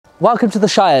Welcome to the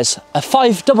Shires, a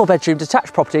 5 double-bedroom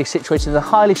detached property situated in the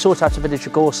highly sought-after village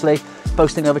of Gorsley,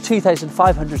 boasting over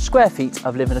 2,500 square feet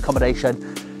of living accommodation,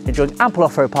 enjoying ample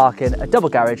off-road parking, a double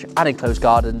garage and enclosed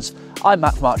gardens. I'm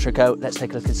Matt from Archer & Co. Let's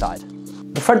take a look inside.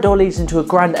 The front door leads into a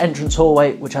grand entrance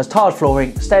hallway which has tiled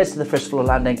flooring, stairs to the first floor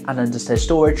landing and understairs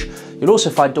storage. You'll also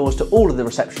find doors to all of the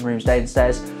reception rooms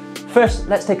downstairs. First,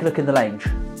 let's take a look in the lounge.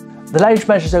 The lounge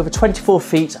measures over 24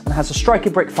 feet and has a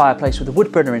striking brick fireplace with a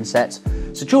wood burner inset.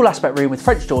 It's a dual aspect room with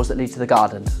French doors that lead to the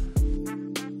garden.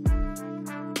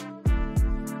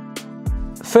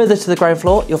 Further to the ground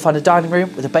floor, you'll find a dining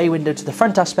room with a bay window to the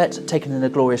front aspect, taking in a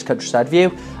glorious countryside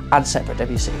view and separate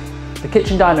WC. The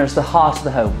kitchen diner is the heart of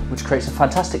the home, which creates a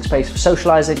fantastic space for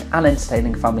socialising and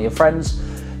entertaining family and friends.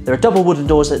 There are double wooden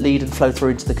doors that lead and flow through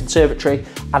into the conservatory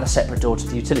and a separate door to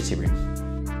the utility room.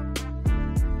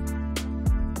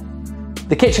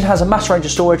 The kitchen has a mass range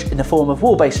of storage in the form of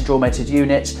wall base and drawer mounted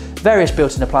units, various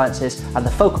built-in appliances and the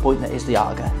focal point that is the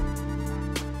Arga.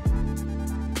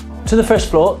 To the first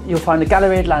floor, you'll find a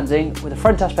galleried landing with a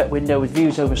front aspect window with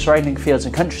views over surrounding fields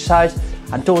and countryside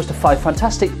and doors to 5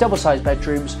 fantastic double-sized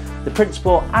bedrooms, the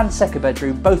principal and second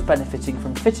bedroom both benefiting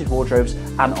from fitted wardrobes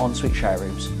and ensuite shower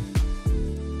rooms.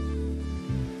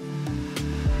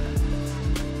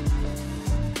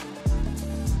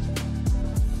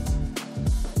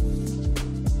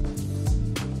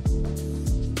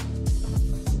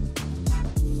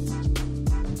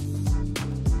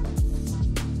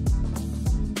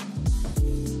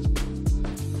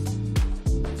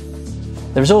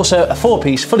 There is also a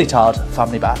 4-piece fully tiled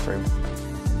family bathroom.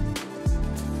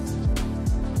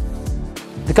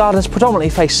 The gardens predominantly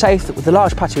face south with a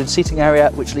large patio and seating area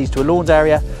which leads to a lawns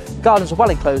area. Gardens are well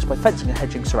enclosed by fencing and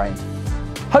hedging surround.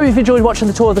 Hope you've enjoyed watching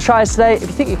the tour of the Shires today. If you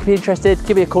think you could be interested,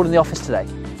 give me a call in the office today.